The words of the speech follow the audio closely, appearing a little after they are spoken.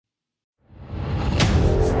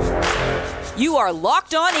You are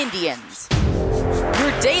Locked On Indians,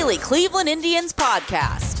 your daily Cleveland Indians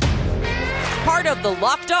podcast. Part of the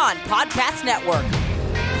Locked On Podcast Network,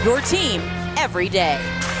 your team every day.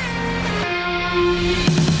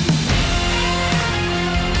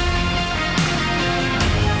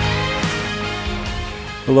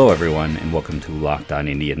 Hello, everyone, and welcome to Locked On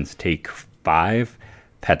Indians Take 5.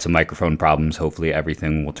 Had some microphone problems. Hopefully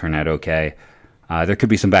everything will turn out okay. There could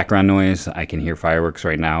be some background noise. I can hear fireworks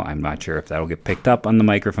right now. I'm not sure if that'll get picked up on the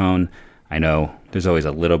microphone. I know there's always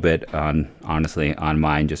a little bit honestly, on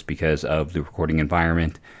mine just because of the recording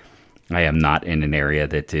environment. I am not in an area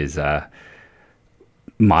that is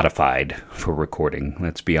modified for recording,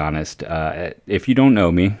 let's be honest. If you don't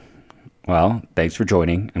know me, well, thanks for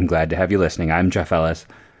joining. I'm glad to have you listening. I'm Jeff Ellis.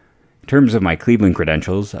 In terms of my Cleveland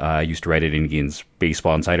credentials, I used to write at Indians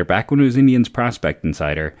Baseball Insider back when it was Indians Prospect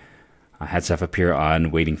Insider. I had stuff appear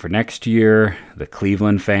on Waiting for Next Year, The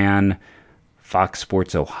Cleveland Fan, Fox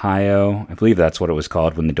Sports Ohio. I believe that's what it was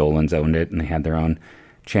called when the Dolans owned it and they had their own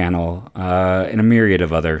channel, and a myriad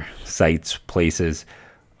of other sites, places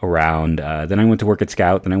around. Then I went to work at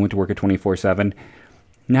Scout. Then I went to work at 24/7.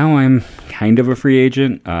 Now I'm kind of a free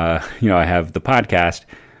agent. I have the podcast,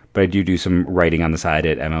 but I do some writing on the side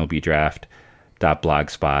at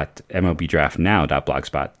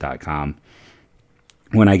MLBdraft.blogspot.com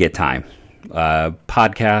when I get time.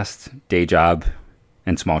 Podcast, day job,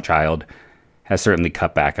 and small child has certainly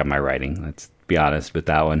cut back on my writing. Let's be honest with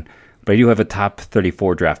that one. But I do have a top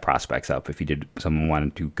 34 draft prospects up if someone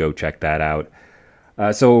wanted to go check that out.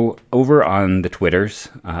 So over on the Twitters,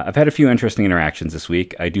 I've had a few interesting interactions this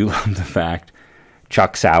week. I do love the fact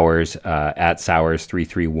Chuck Sowers at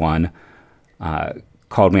Sowers331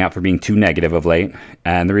 called me out for being too negative of late.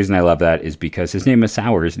 And the reason I love that is because his name is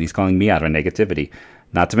Sowers and he's calling me out on negativity.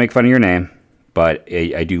 Not to make fun of your name, but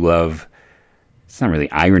I do love, it's not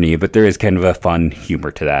really irony, but there is kind of a fun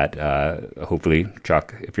humor to that. Hopefully,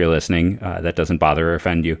 Chuck, if you're listening, that doesn't bother or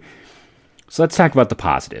offend you. So let's talk about the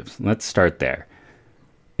positives. Let's start there.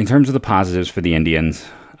 In terms of the positives for the Indians,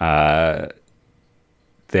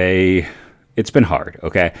 it's been hard,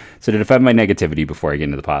 okay? So to defend my negativity before I get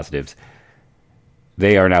into the positives,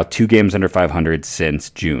 they are now 2 games under 500 since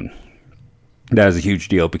June. That is a huge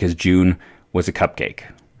deal because June was a cupcake.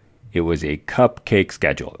 It was a cupcake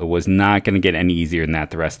schedule. It was not going to get any easier than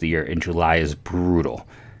that the rest of the year, and July is brutal.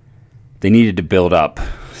 They needed to build up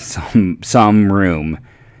some room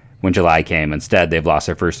when July came. Instead, they've lost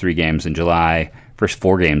their first 4 games in July,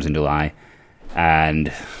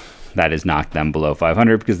 and that has knocked them below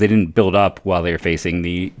 500 because they didn't build up while they were facing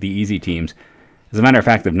the easy teams. As a matter of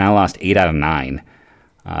fact, they've now lost 8 out of 9.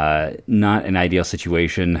 Not an ideal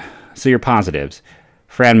situation. So your positives.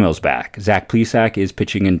 Franmil's back. Zach Plesac is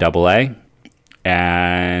pitching in Double-A.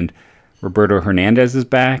 And Roberto Hernandez is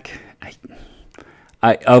back.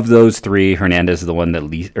 Of those 3, Perez is the one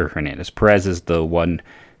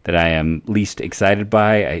that I am least excited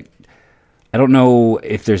by. I don't know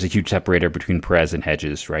if there's a huge separator between Perez and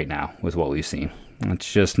Hedges right now with what we've seen.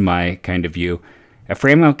 That's just my kind of view. If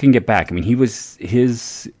Franmil can get back, I mean, he was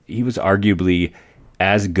arguably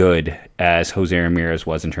as good as Jose Ramirez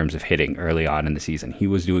was in terms of hitting early on in the season. He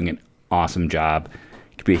was doing an awesome job.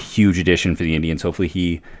 He could be a huge addition for the Indians.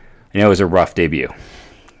 Hopefully I know it was a rough debut,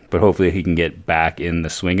 but hopefully he can get back in the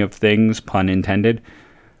swing of things, pun intended.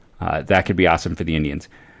 That could be awesome for the Indians.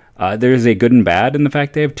 There's a good and bad in the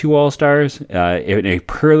fact they have 2 All-Stars. In a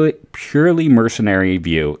purely mercenary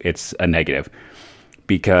view, it's a negative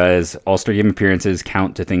because All-Star game appearances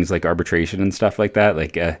count to things like arbitration and stuff like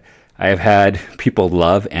that. I have had people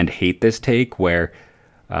love and hate this take where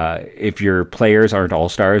if your players aren't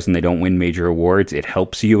all-stars and they don't win major awards, it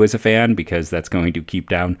helps you as a fan because that's going to keep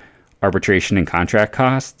down arbitration and contract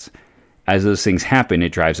costs. As those things happen, it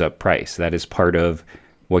drives up price. That is part of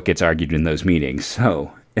what gets argued in those meetings.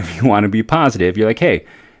 So if you want to be positive, you're like, hey,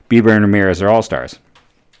 Bieber and Ramirez are all-stars.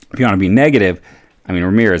 If you want to be negative, I mean,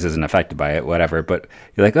 Ramirez isn't affected by it, whatever, but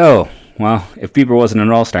you're like, oh, well, if Bieber wasn't an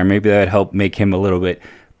all-star, maybe that would help make him a little bit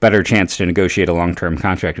better chance to negotiate a long-term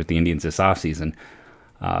contract with the Indians this offseason.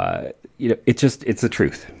 It's the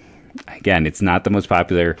truth. Again, it's not the most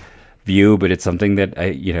popular view, but it's something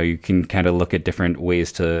that you can kind of look at different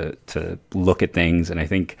ways to look at things. And I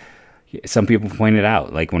think some people point it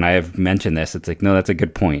out. Like when I have mentioned this, it's like, no, that's a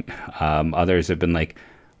good point. Others have been like,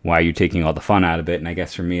 why are you taking all the fun out of it? And I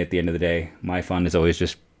guess for me, at the end of the day, my fun is always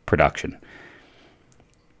just production.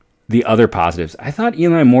 The other positives, I thought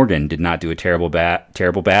Eli Morgan did not do a terrible job.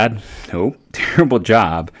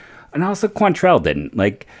 And also Quantrill didn't.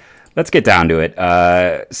 Let's get down to it.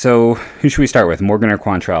 So who should we start with, Morgan or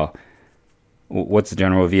Quantrill? What's the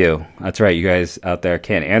general view? That's right, you guys out there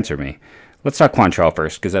can't answer me. Let's talk Quantrill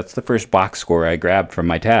first, because that's the first box score I grabbed from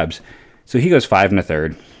my tabs. So he goes 5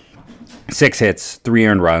 1/3, 6 hits, 3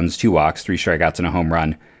 earned runs, 2 walks, 3 strikeouts, and a home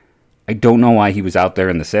run. I don't know why he was out there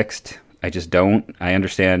in the 6th. I just don't. I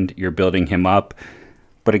understand you're building him up,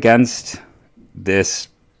 but against this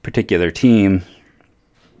particular team,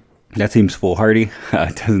 that seems foolhardy.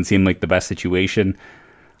 It doesn't seem like the best situation.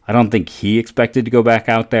 I don't think he expected to go back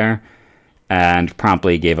out there, and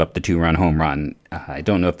promptly gave up the 2-run home run. I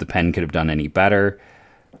don't know if the pen could have done any better.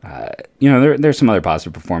 There's some other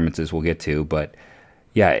positive performances we'll get to, but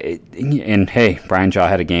yeah, and hey, Brian Shaw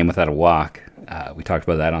had a game without a walk. We talked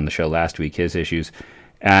about that on the show last week, his issues.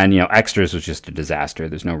 And, extras was just a disaster.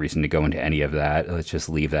 There's no reason to go into any of that. Let's just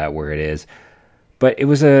leave that where it is. But it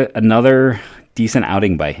was another decent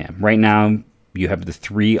outing by him. Right now, you have the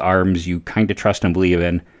 3 arms you kind of trust and believe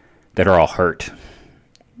in that are all hurt.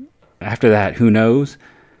 After that, who knows?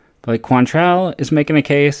 Like, Quantrill is making a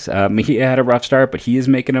case. He had a rough start, but he is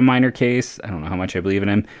making a minor case. I don't know how much I believe in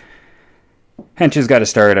him. Hench has got to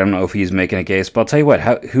start. I don't know if he's making a case. But I'll tell you what,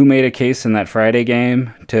 who made a case in that Friday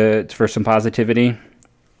game for some positivity?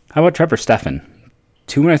 How about Trevor Stephan?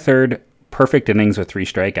 2 1/3 perfect innings with 3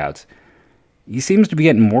 strikeouts. He seems to be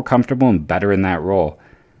getting more comfortable and better in that role.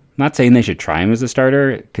 I'm not saying they should try him as a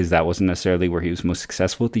starter, because that wasn't necessarily where he was most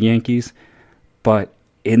successful with the Yankees. But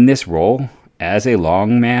in this role, as a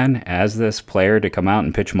long man, as this player to come out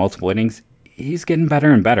and pitch multiple innings, he's getting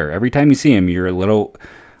better and better. Every time you see him,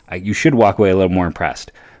 you should walk away a little more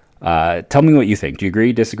impressed. Tell me what you think. Do you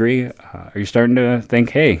agree, disagree? Are you starting to think,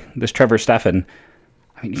 hey, this Trevor Stephan,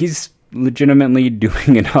 he's legitimately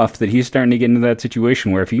doing enough that he's starting to get into that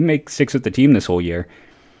situation where if he sticks with the team this whole year,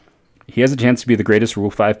 he has a chance to be the greatest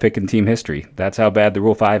Rule 5 pick in team history. That's how bad the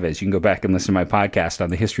Rule 5 is. You can go back and listen to my podcast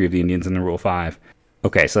on the history of the Indians and the Rule 5.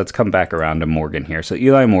 Okay, so let's come back around to Morgan here. So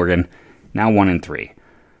Eli Morgan, now 1-3.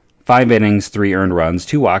 5 innings, 3 earned runs,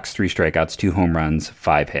 2 walks, 3 strikeouts, 2 home runs,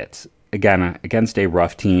 5 hits. Again, against a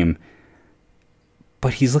rough team,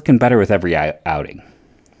 but he's looking better with every outing.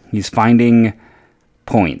 He's finding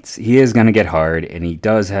points. He is going to get hard, and he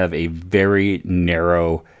does have a very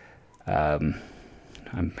narrow...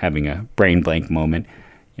 I'm having a brain blank moment.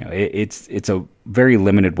 It's a very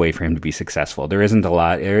limited way for him to be successful. There isn't a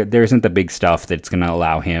lot. There isn't the big stuff that's going to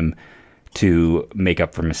allow him to make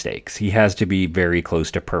up for mistakes. He has to be very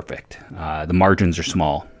close to perfect. The margins are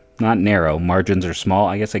small, not narrow. Margins are small.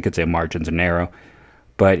 I guess I could say margins are narrow,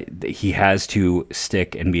 but he has to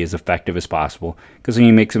stick and be as effective as possible, because when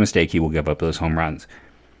he makes a mistake, he will give up those home runs.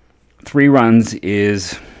 3 runs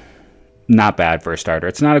is not bad for a starter.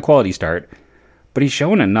 It's not a quality start, but he's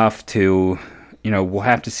shown enough to, we'll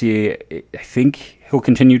have to see. I think he'll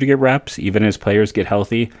continue to get reps even as players get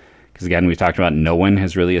healthy. Because again, we talked about no one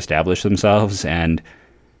has really established themselves, and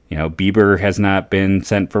Bieber has not been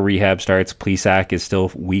sent for rehab starts. Plesac is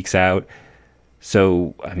still weeks out.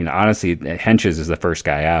 So honestly, Henches is the first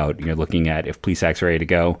guy out. You're looking at if Plesac's ready to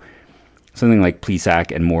go, something like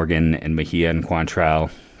Plesac and Morgan and Mejia and Quantrill.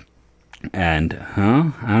 And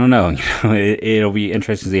I don't know. It'll be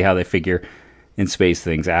interesting to see how they figure and space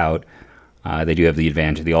things out. They do have the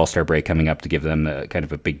advantage of the All-Star break coming up to give them kind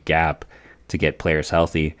of a big gap to get players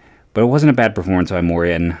healthy. But it wasn't a bad performance by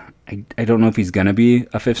Morgan. I don't know if he's going to be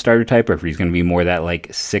a 5th starter type or if he's going to be more that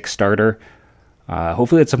 6th starter.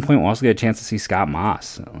 Hopefully at some point we'll also get a chance to see Scott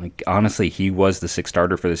Moss. Honestly, he was the 6th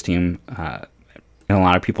starter for this team in a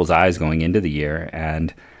lot of people's eyes going into the year,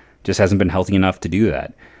 and just hasn't been healthy enough to do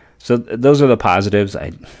that. So those are the positives.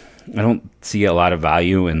 I don't see a lot of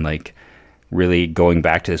value in really going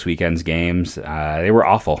back to this weekend's games. They were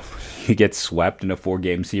awful. You get swept in a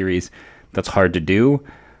 4-game series. That's hard to do.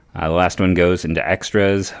 The last one goes into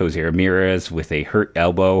extras. Jose Ramirez with a hurt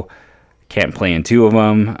elbow. Can't play in 2 of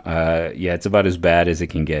them. It's about as bad as it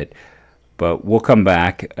can get. But we'll come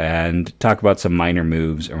back and talk about some minor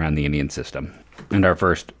moves around the Indian system. And our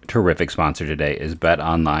first terrific sponsor today is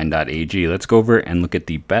betonline.ag. Let's go over and look at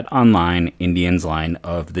the BetOnline Indians line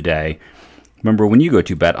of the day. Remember, when you go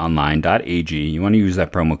to betonline.ag, you want to use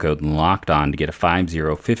that promo code LOCKEDON to get a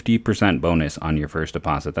 50% bonus on your first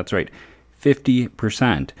deposit. That's right,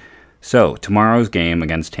 50%. So, tomorrow's game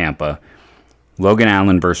against Tampa, Logan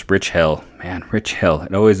Allen versus Rich Hill. Man, Rich Hill,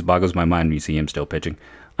 it always boggles my mind when you see him still pitching.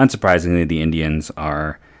 Unsurprisingly, the Indians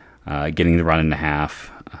are getting the run and a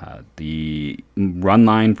half. The run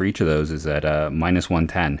line for each of those is at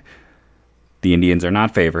 -110. The Indians are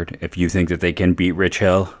not favored. If you think that they can beat Rich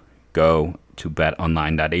Hill, go to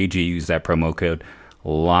betonline.ag. Use that promo code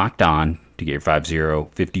LOCKEDON to get your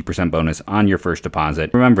 50% bonus on your first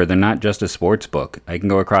deposit. Remember, they're not just a sports book. I can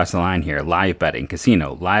go across the line here. Live betting,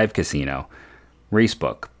 casino, live casino,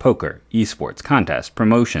 racebook, poker, esports, contests,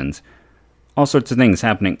 promotions. All sorts of things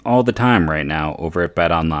happening all the time right now over at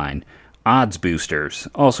BetOnline. Odds boosters,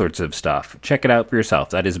 all sorts of stuff. Check it out for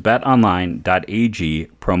yourself. That is betonline.ag,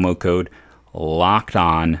 promo code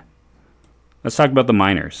LOCKEDON. Let's talk about the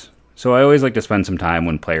minors. So I always like to spend some time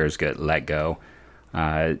when players get let go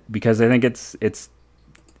because I think it's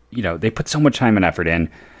they put so much time and effort in.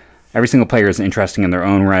 Every single player is interesting in their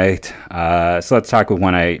own right. So let's talk with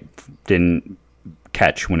one I didn't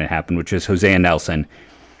catch when it happened, which is Hosea Nelson.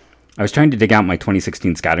 I was trying to dig out my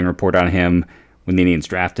 2016 scouting report on him when the Indians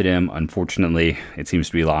drafted him. Unfortunately, it seems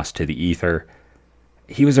to be lost to the ether.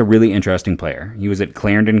 He was a really interesting player. He was at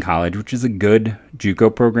Clarendon College, which is a good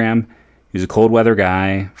JUCO program. He was a cold weather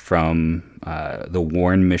guy from the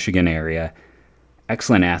Warren, Michigan area.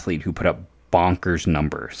 Excellent athlete who put up bonkers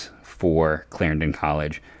numbers for Clarendon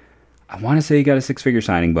College. I want to say he got a six-figure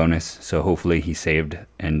signing bonus, so hopefully he saved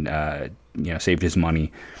his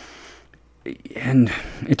money. And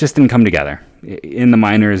it just didn't come together. In the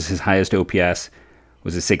minors, his highest OPS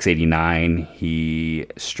was a 689. He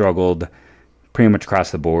struggled pretty much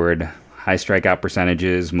across the board. High strikeout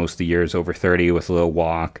percentages, most of the years over 30 with a little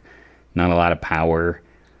walk, not a lot of power.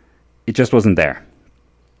 It just wasn't there.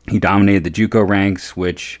 He dominated the JUCO ranks,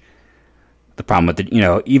 which the problem with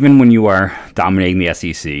even when you are dominating the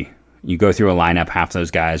SEC, you go through a lineup, half those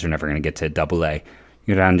guys are never going to get to AA.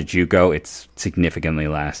 You go down to JUCO, it's significantly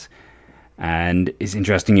less. And as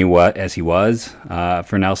interesting as he was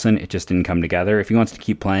for Nelson, it just didn't come together. If he wants to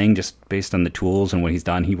keep playing just based on the tools and what he's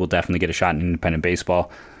done, he will definitely get a shot in independent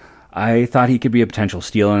baseball. I thought he could be a potential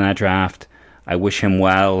steal in that draft. I wish him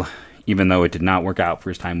well, even though it did not work out for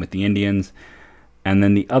his time with the Indians. And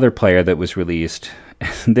then the other player that was released,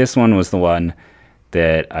 this one was the one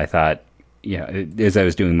that I thought, as I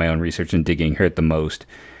was doing my own research and digging, hurt the most.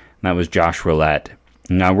 And that was Josh Roulette.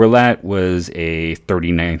 Now, Roulette was a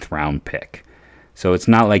 39th round pick. So it's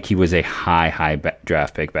not like he was a high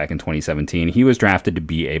draft pick back in 2017. He was drafted to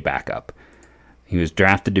be a backup. He was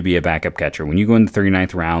drafted to be a backup catcher. When you go in the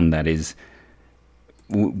 39th round, that is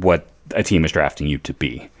what a team is drafting you to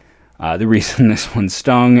be. The reason this one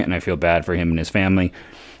stung, and I feel bad for him and his family,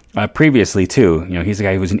 previously too, he's a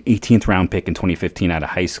guy who was an 18th round pick in 2015 out of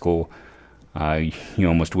high school. You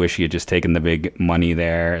almost wish he had just taken the big money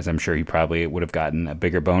there, as I'm sure he probably would have gotten a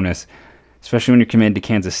bigger bonus, especially when you're committed to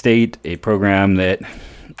Kansas State, a program that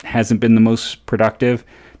hasn't been the most productive,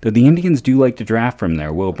 though the Indians do like to draft from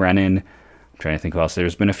there. Will Brennan, I'm trying to think who else.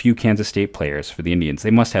 There's been a few Kansas State players for the Indians.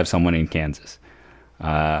 They must have someone in Kansas.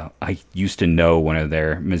 I used to know one of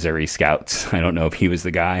their Missouri scouts. I don't know if he was the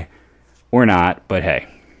guy or not, but hey.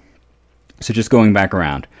 So just going back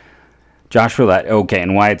around. Josh Roulette, okay,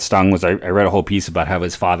 and why it stung was I read a whole piece about how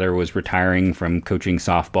his father was retiring from coaching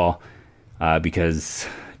softball because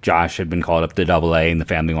Josh had been called up to AA and the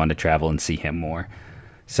family wanted to travel and see him more.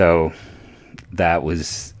 So that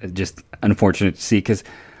was just unfortunate to see because,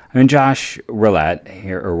 Josh Roulette,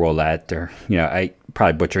 I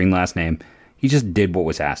probably butchering the last name, he just did what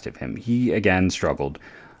was asked of him. He, again, struggled.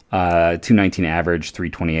 219 average,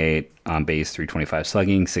 328 on base, 325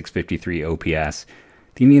 slugging, 653 OPS.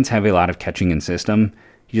 The Indians have a lot of catching in system.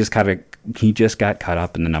 He just got caught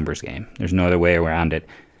up in the numbers game. There's no other way around it.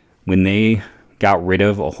 When they got rid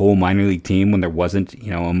of a whole minor league team, when there wasn't, a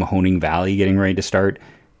Mahoning Valley getting ready to start,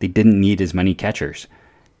 they didn't need as many catchers.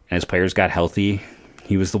 And as players got healthy,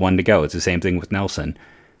 he was the one to go. It's the same thing with Nelson.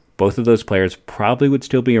 Both of those players probably would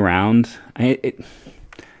still be around.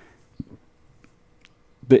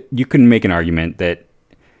 But you can make an argument that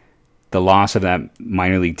the loss of that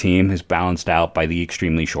minor league team is balanced out by the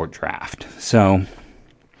extremely short draft. So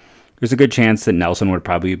there's a good chance that Nelson would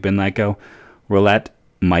probably have been let go. Roulette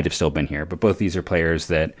might have still been here, but both these are players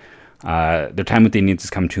that their time with the Indians has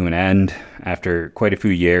come to an end after quite a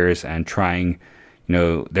few years and trying,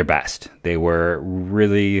 their best. They were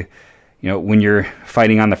really, when you're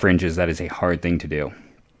fighting on the fringes, that is a hard thing to do.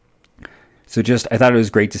 So I thought it was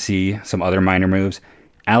great to see some other minor moves.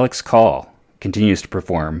 Alex Call continues to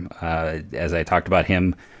perform. As I talked about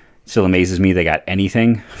him, still amazes me they got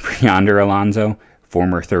anything for Yonder Alonso,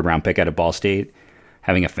 former third-round pick out of Ball State,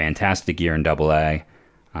 having a fantastic year in AA.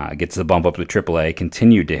 Gets the bump up to AAA,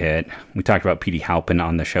 continued to hit. We talked about Petey Halpin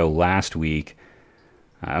on the show last week.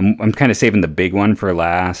 I'm kind of saving the big one for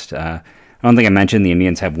last. I don't think I mentioned the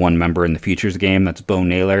Indians have one member in the Futures game. That's Bo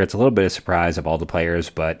Naylor. It's a little bit of surprise of all the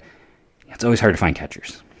players, but it's always hard to find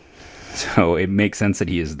catchers. So it makes sense that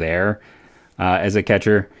he is there as a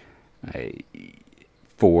catcher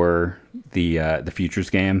for the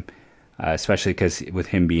Futures game, especially because with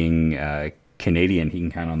him being Canadian, he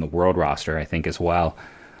can count on the world roster, I think, as well.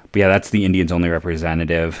 But yeah, that's the Indians' only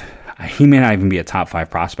representative. He may not even be a top 5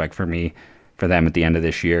 prospect for them at the end of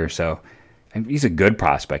this year. So He's a good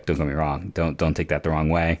prospect, don't get me wrong. Don't take that the wrong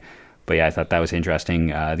way. But yeah, I thought that was interesting.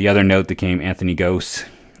 The other note that came, Anthony Gose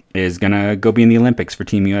is going to go be in the Olympics for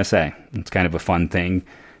Team USA. It's kind of a fun thing.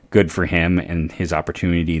 Good for him and his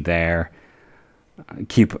opportunity there.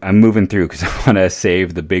 I'm moving through because I want to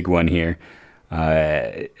save the big one here.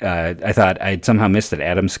 I thought I'd somehow missed that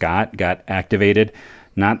Adam Scott got activated.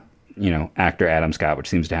 Not, actor Adam Scott, which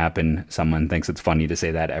seems to happen. Someone thinks it's funny to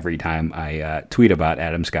say that every time I tweet about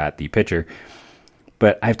Adam Scott, the pitcher.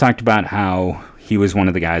 But I've talked about how he was one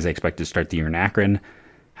of the guys I expected to start the year in Akron,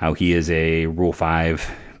 how he is a Rule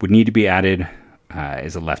 5, would need to be added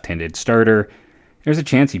as a left-handed starter. There's a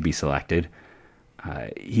chance he'd be selected.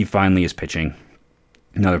 He finally is pitching.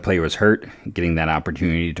 Another player was hurt, getting that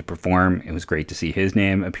opportunity to perform. It was great to see his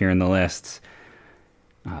name appear in the lists.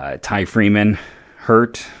 Ty Freeman,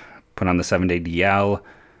 hurt, put on the 7-day DL.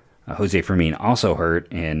 Jose Fermin also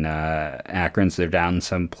hurt in Akron, so they're down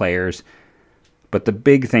some players. But the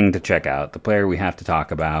big thing to check out, the player we have to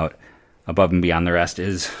talk about above and beyond the rest,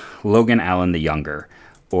 is Logan Allen the Younger,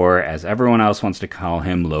 or as everyone else wants to call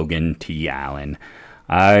him, Logan T. Allen.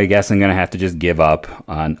 I guess I'm going to have to just give up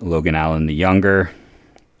on Logan Allen the Younger.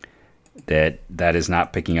 That is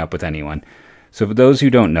not picking up with anyone. So for those who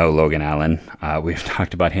don't know Logan Allen, we've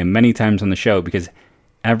talked about him many times on the show because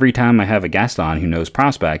every time I have a guest on who knows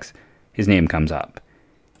prospects, his name comes up.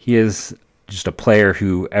 He is just a player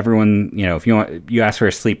who everyone, if you ask for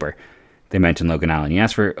a sleeper, they mention Logan Allen. You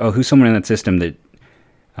ask for, who's someone in that system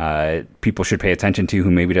that people should pay attention to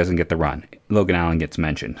who maybe doesn't get the run? Logan Allen gets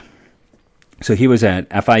mentioned. So he was at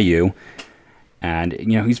FIU, and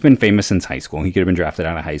he's been famous since high school. He could have been drafted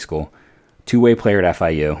out of high school. Two-way player at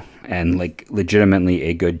FIU, and legitimately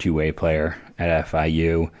a good two-way player at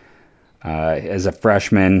FIU. As a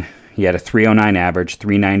freshman, he had a 309 average,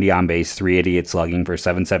 390 on base, 388 slugging for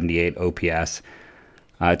 778 OPS.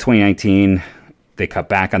 2019, they cut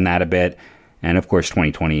back on that a bit. And of course,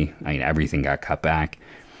 2020, everything got cut back.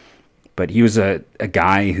 But he was a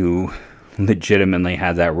guy who legitimately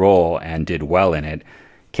had that role and did well in it.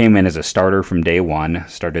 Came in as a starter from day one,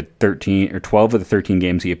 started 12 of the 13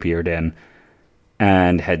 games he appeared in,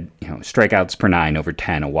 and had strikeouts per 9 over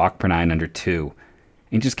 10, a walk per 9 under 2.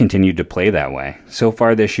 He just continued to play that way. So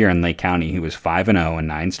far this year in Lake County, he was 5-0 in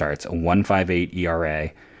 9 starts, a 1.58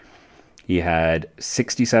 ERA. He had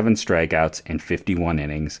 67 strikeouts in 51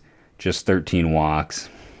 innings, just 13 walks,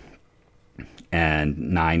 and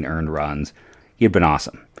 9 earned runs. He had been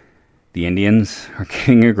awesome. The Indians are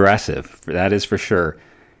getting aggressive, that is for sure.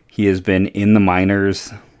 He has been in the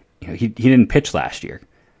minors. He didn't pitch last year.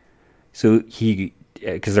 So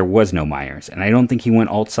because there was no minors. And I don't think he went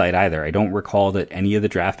alt-site either. I don't recall that any of the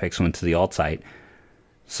draft picks went to the alt-site.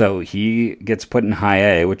 So he gets put in high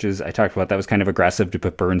A, which is, I talked about, that was kind of aggressive to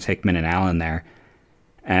put Burns, Hickman, and Allen there.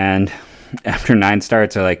 And after 9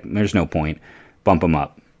 starts, they're like, there's no point. Bump him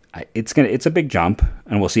up. It's a big jump,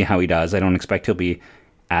 and we'll see how he does. I don't expect he'll be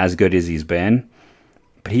as good as he's been,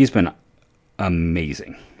 but he's been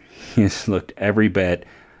amazing. He's looked every bit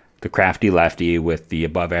the crafty lefty with the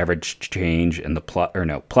above average change and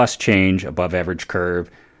the plus change, above average curve,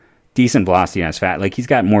 decent velocity on his he's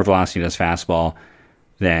got more velocity on his fastball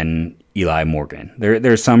than Eli Morgan.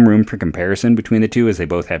 There's some room for comparison between the two as they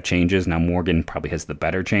both have changes. Now Morgan probably has the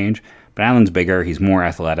better change, but Allen's bigger, he's more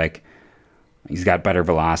athletic, he's got better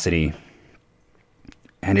velocity,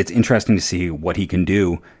 and it's interesting to see what he can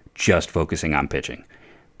do just focusing on pitching.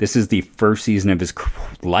 This is the first season of his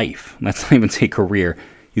life. Let's not even say career.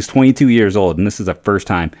 He's 22 years old, and this is the first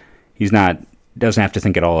time doesn't have to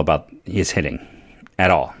think at all about his hitting at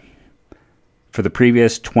all. For the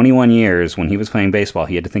previous 21 years when he was playing baseball,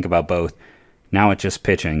 he had to think about both. Now it's just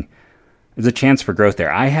pitching. There's a chance for growth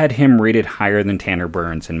there. I had him rated higher than Tanner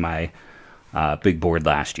Burns in my big board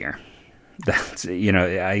last year.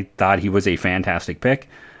 I thought he was a fantastic pick.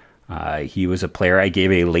 He was a player I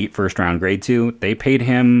gave a late first round grade to. They paid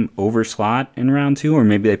him over slot in round 2, or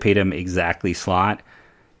maybe they paid him exactly slot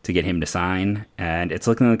to get him to sign, and it's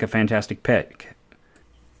looking like a fantastic pick.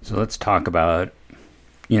 So let's talk about,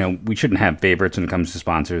 we shouldn't have favorites when it comes to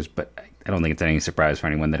sponsors, but I don't think it's any surprise for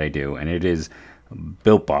anyone that I do, and it is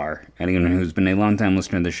Built Bar. Anyone who's been a long-time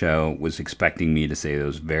listener to the show was expecting me to say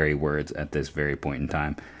those very words at this very point in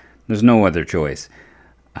time. There's no other choice.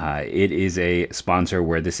 It is a sponsor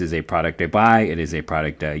where this is a product I buy, it is a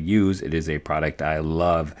product I use, it is a product I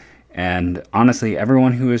love. And honestly,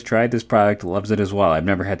 everyone who has tried this product loves it as well. I've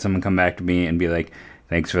never had someone come back to me and be like,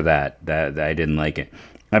 thanks for that I didn't like it.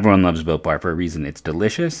 Everyone loves Built Bar for a reason. It's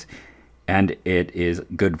delicious, and it is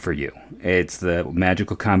good for you. It's the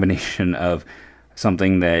magical combination of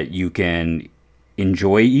something that you can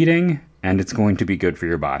enjoy eating, and it's going to be good for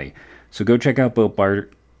your body. So go check out Built Bar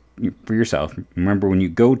for yourself. Remember, when you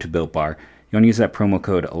go to Built Bar, you want to use that promo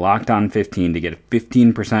code LOCKEDON15 to get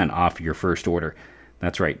 15% off your first order.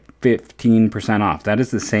 That's right, 15% off. That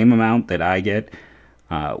is the same amount that I get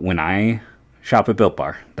when I shop at Built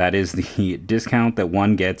Bar. That is the discount that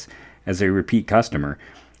one gets as a repeat customer.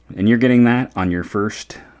 And you're getting that on your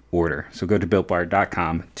first order. So go to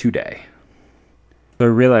BuiltBar.com today. So I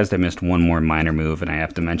realized I missed one more minor move, and I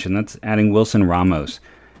have to mention that's adding Wilson Ramos.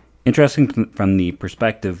 Interesting from the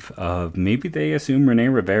perspective of maybe they assume Rene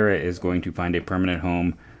Rivera is going to find a permanent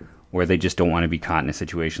home, or they just don't want to be caught in a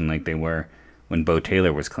situation like they were when Bo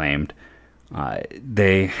Taylor was claimed.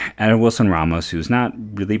 They added Wilson Ramos, who's not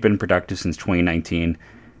really been productive since 2019.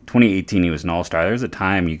 2018, he was an all-star. There's a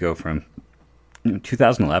time you go from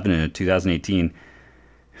 2011 to 2018.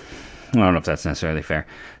 I don't know if that's necessarily fair.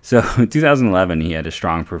 So in 2011, he had a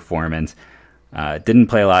strong performance. Didn't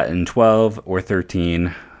play a lot in 12 or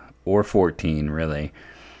 13 or 14, really.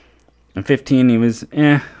 In 15, he was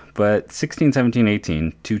but 16, 17,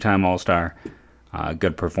 18, two-time All-Star,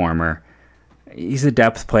 good performer. He's a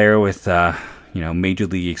depth player with, major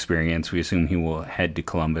league experience. We assume he will head to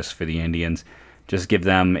Columbus for the Indians. Just give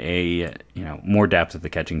them more depth at the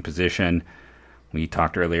catching position. We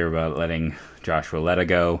talked earlier about letting Josh Roletta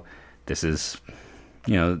go. This is,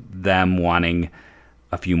 them wanting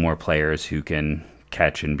a few more players who can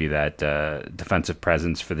catch and be that defensive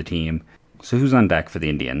presence for the team. So who's on deck for the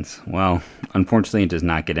Indians? Well, unfortunately, it does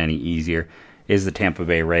not get any easier. It is the Tampa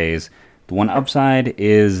Bay Rays. The one upside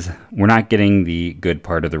is we're not getting the good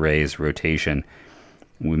part of the Rays rotation.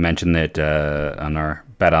 We mentioned that on our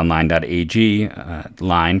betonline.ag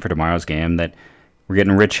line for tomorrow's game that we're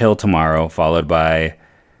getting Rich Hill tomorrow, followed by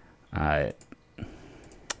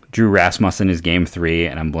Drew Rasmussen is game 3,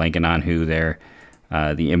 and I'm blanking on who the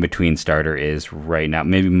in-between starter is right now.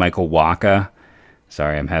 Maybe Michael Wacha.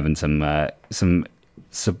 Sorry, I'm having some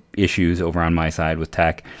issues over on my side with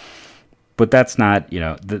tech. But that's not,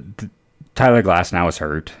 Tyler Glasnow is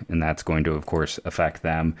hurt, and that's going to, of course, affect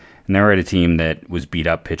them. And they're at a team that was beat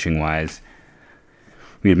up pitching-wise.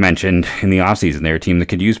 We had mentioned in the offseason they're a team that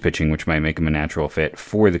could use pitching, which might make them a natural fit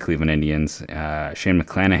for the Cleveland Indians. Shane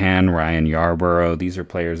McClanahan, Ryan Yarborough, these are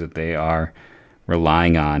players that they are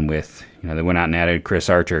relying on with, they went out and added Chris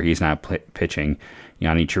Archer. He's not pitching.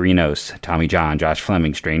 Yanni Chirinos, Tommy John, Josh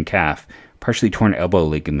Fleming, strained calf. Partially torn elbow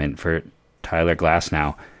ligament for Tyler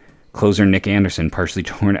Glasnow. Closer Nick Anderson, partially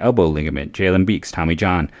torn elbow ligament. Jalen Beeks, Tommy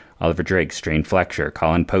John. Oliver Drake, strained flexure.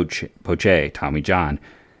 Colin Poche, Tommy John.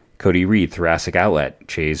 Cody Reed, thoracic outlet.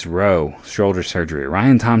 Chase Rowe, shoulder surgery.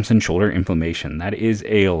 Ryan Thompson, shoulder inflammation. That is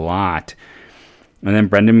a lot. And then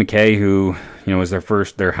Brendan McKay, who, was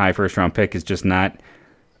their high first-round pick, is just not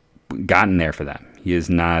gotten there for them. He is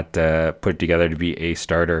not put together to be a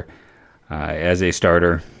starter. As a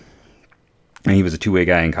starter, and he was a two-way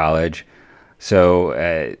guy in college.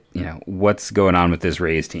 So, what's going on with this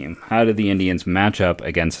Rays team? How do the Indians match up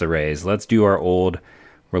against the Rays? Let's do our old,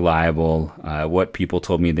 reliable, what people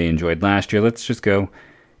told me they enjoyed last year. Let's just go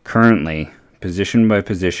currently, position by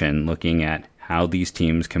position, looking at how these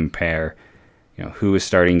teams compare, who is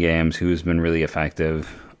starting games, who has been really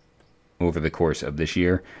effective over the course of this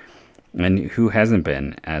year, and who hasn't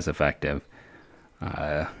been as effective.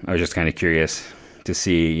 I was just kind of curious to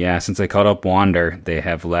see, since they called up Wander, they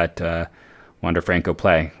have let Wander Franco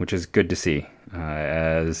play, which is good to see,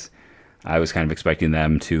 as I was kind of expecting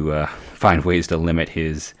them to find ways to limit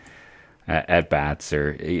his at-bats.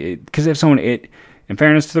 Because if someone, in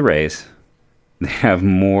fairness to the Rays, they have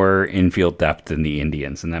more infield depth than the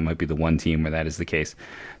Indians, and that might be the one team where that is the case.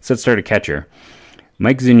 So let's start a catcher.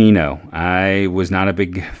 Mike Zunino. I was not a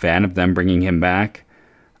big fan of them bringing him back.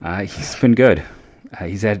 He's been good.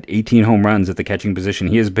 He's had 18 home runs at the catching position.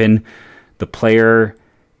 He has been the player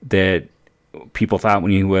that people thought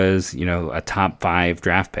when he was, a top 5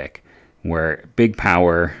 draft pick, where big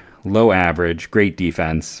power, low average, great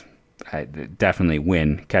defense, definitely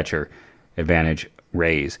win catcher advantage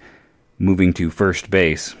Rays. Moving to first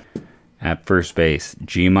base. At first base,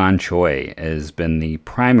 Ji-Man Choi has been the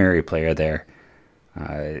primary player there.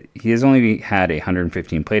 He has only had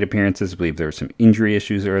 115 plate appearances. I believe there were some injury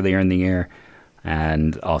issues earlier in the year.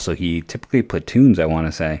 And also he typically platoons, I want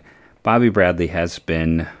to say. Bobby Bradley has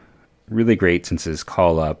been really great since his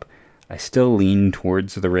call-up. I still lean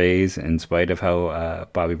towards the Rays in spite of how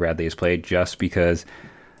Bobby Bradley has played, just because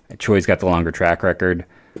Choi's got the longer track record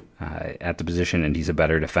at the position, and he's a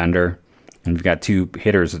better defender. And we've got two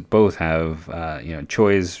hitters that both have,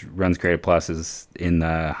 Choi's runs created plus is in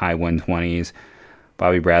the high 120s.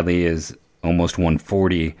 Bobby Bradley is almost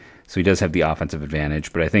 140, so he does have the offensive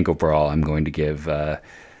advantage. But I think overall I'm going to give a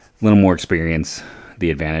little more experience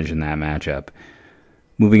the advantage in that matchup.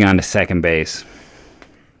 Moving on to second base,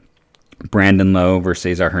 Brandon Lowe versus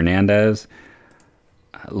Cesar Hernandez.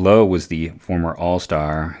 Lowe was the former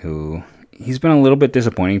All-Star who he's been a little bit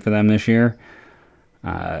disappointing for them this year.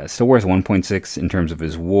 Still worth 1.6 in terms of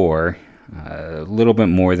his WAR, a little bit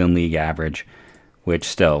more than league average, which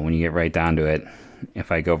still, when you get right down to it,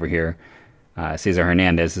 if I go over here, Cesar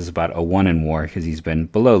Hernandez is about a 1 in WAR because he's been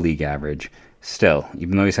below league average. Still,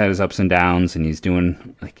 even though he's had his ups and downs and he's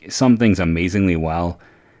doing some things amazingly well,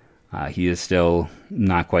 he is still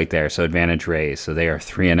not quite there. So advantage Rays. So they are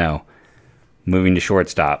 3-0. Moving to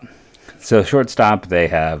shortstop. So shortstop, they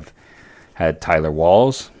have had Taylor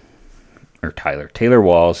Walls,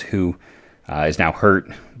 who is now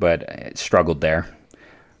hurt, but struggled there.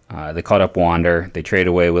 They called up Wander. They traded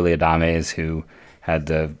away Willy Adames, who had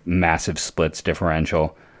the massive splits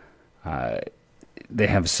differential. They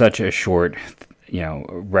have such a short,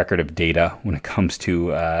 record of data when it comes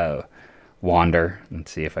to Wander.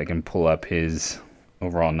 Let's see if I can pull up his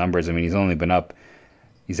overall numbers. I mean,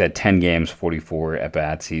 he's had 10 games, 44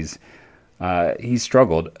 at-bats. He's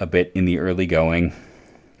struggled a bit in the early going.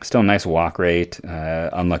 Still a nice walk rate,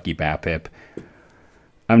 unlucky BABIP.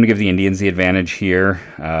 I'm going to give the Indians the advantage here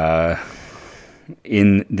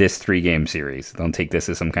in this 3-game series. Don't take this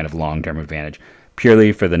as some kind of long-term advantage.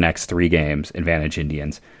 Purely for the next 3 games, advantage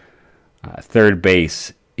Indians. Third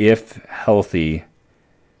base, if healthy,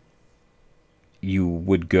 you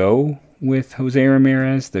would go with Jose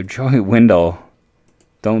Ramirez. The Joey Wendell,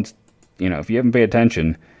 if you haven't paid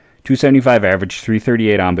attention, 275 average,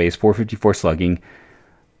 338 on base, 454 slugging,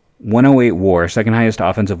 108 WAR, second highest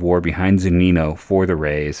offensive WAR behind Zunino for the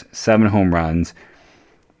Rays, 7 home runs.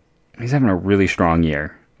 He's having a really strong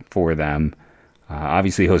year for them.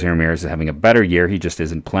 Obviously, Jose Ramirez is having a better year. He just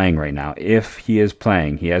isn't playing right now. If he is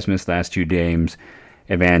playing, he has missed the last 2 games,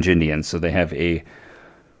 advantage Indians. So they have a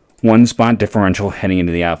 1-spot differential heading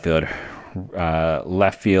into the outfield.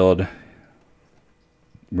 Left field,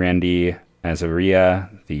 Randy Azaria,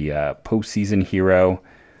 the postseason hero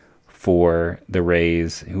for the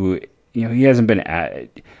Rays, who, he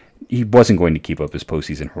wasn't going to keep up his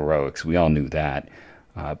postseason heroics. We all knew that.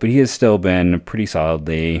 But he has still been pretty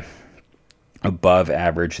solidly above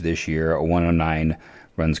average this year, a 109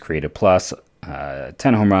 runs created plus,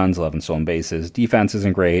 10 home runs, 11 stolen bases. Defense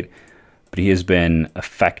isn't great, but he has been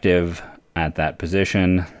effective at that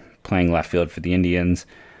position, playing left field for the Indians.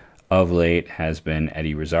 Of late has been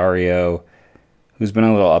Eddie Rosario, who's been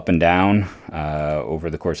a little up and down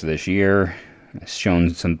over the course of this year. Has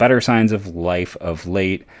shown some better signs of life of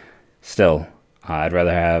late. Still, I'd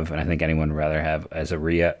rather have, and I think anyone would rather have, I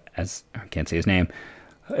can't say his name,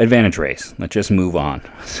 advantage Rays. Let's just move on.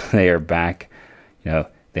 So they are back.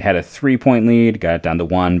 They had a 3-point lead, got it down to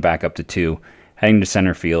 1, back up to 2. Heading to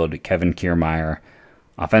center field, Kevin Kiermaier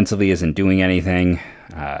offensively isn't doing anything,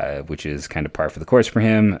 which is kind of par for the course for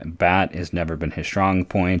him. Bat has never been his strong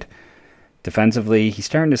point. Defensively, he's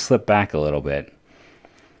starting to slip back a little bit.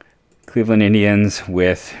 Cleveland Indians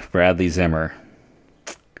with Bradley Zimmer.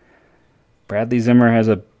 Bradley Zimmer has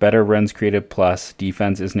a better runs created plus.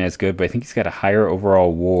 Defense isn't as good, but I think he's got a higher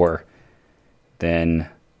overall WAR than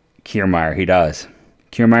Kiermaier. He does.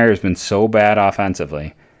 Kiermaier has been so bad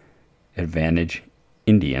offensively. Advantage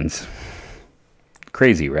Indians.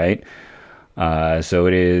 Crazy, right? So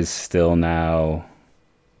it is still now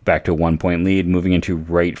back to a 1-point lead, moving into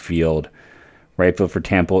right field. Right field for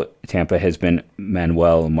Tampa has been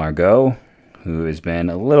Manuel Margot, who has been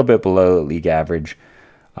a little bit below league average.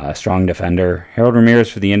 Strong defender. Harold Ramirez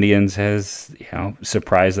for the Indians has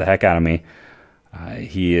surprised the heck out of me.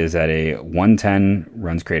 He is at a 110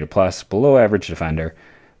 runs created plus, below average defender.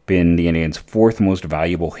 Been the Indians' 4th most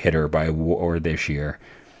valuable hitter by WAR this year.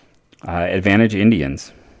 Advantage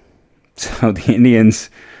Indians. So the Indians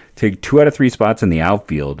take 2 out of 3 spots in the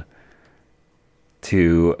outfield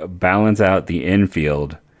to balance out the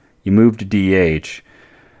infield. You move to DH.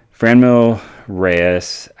 Franmil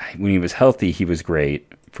Reyes, when he was healthy, he was great.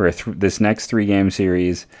 For this next 3-game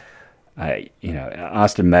series,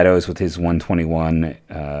 Austin Meadows with his 121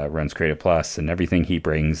 runs created plus and everything he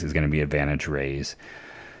brings is going to be advantage Rays.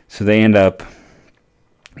 So they end up,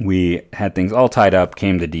 we had things all tied up,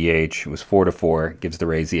 came to DH, it was 4-4, gives the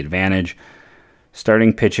Rays the advantage.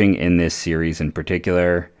 Starting pitching in this series in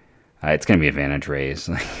particular, it's going to be advantage Rays.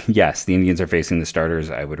 Yes, the Indians are facing the starters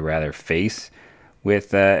I would rather face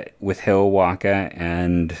with Hill, Waka,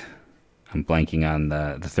 and I'm blanking on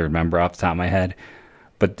the third member off the top of my head.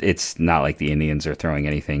 But it's not like the Indians are throwing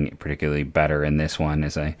anything particularly better in this one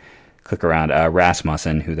as I click around.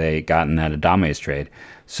 Rasmussen, who they got in that Adames trade.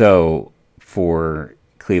 So for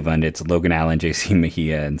Cleveland, it's Logan Allen, JC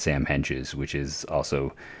Mejia, and Sam Hentges, which is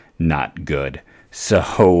also not good.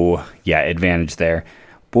 So, yeah, advantage there.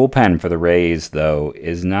 Bullpen for the Rays, though,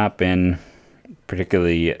 has not been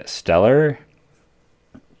particularly stellar.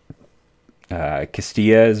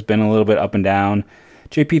 Castilla has been a little bit up and down.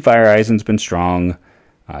 JP Fireisen's been strong.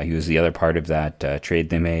 He was the other part of that trade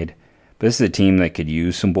they made. But this is a team that could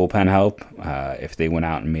use some bullpen help. If they went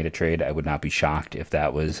out and made a trade, I would not be shocked if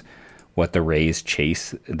that was what the Rays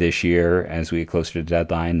chase this year as we get closer to the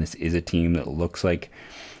deadline. This is a team that looks like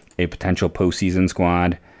a potential postseason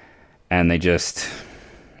squad, and they just,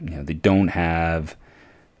 they don't have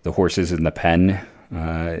the horses in the pen,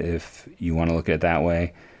 if you want to look at it that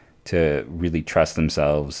way, to really trust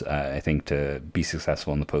themselves, I think, to be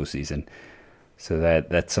successful in the postseason. So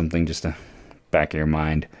that's something just to back of your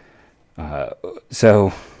mind.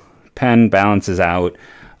 So Penn balances out.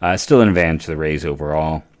 Still an advantage to the Rays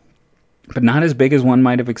overall, but not as big as one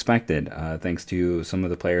might have expected, thanks to some of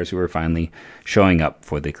the players who are finally showing up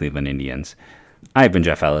for the Cleveland Indians. I've been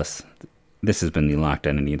Jeff Ellis. This has been the Locked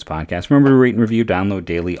On Indians podcast. Remember to rate and review, download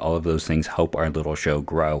daily. All of those things help our little show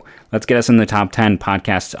grow. Let's get us in the top 10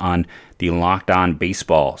 podcasts on the Locked On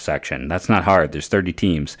Baseball section. That's not hard. There's 30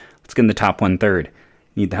 teams. Let's get in the top 1/3.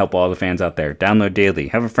 Need to help all the fans out there. Download daily.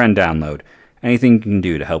 Have a friend download. Anything you can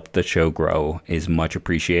do to help the show grow is much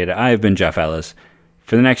appreciated. I have been Jeff Ellis.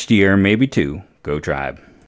 For the next year, maybe two, go Tribe.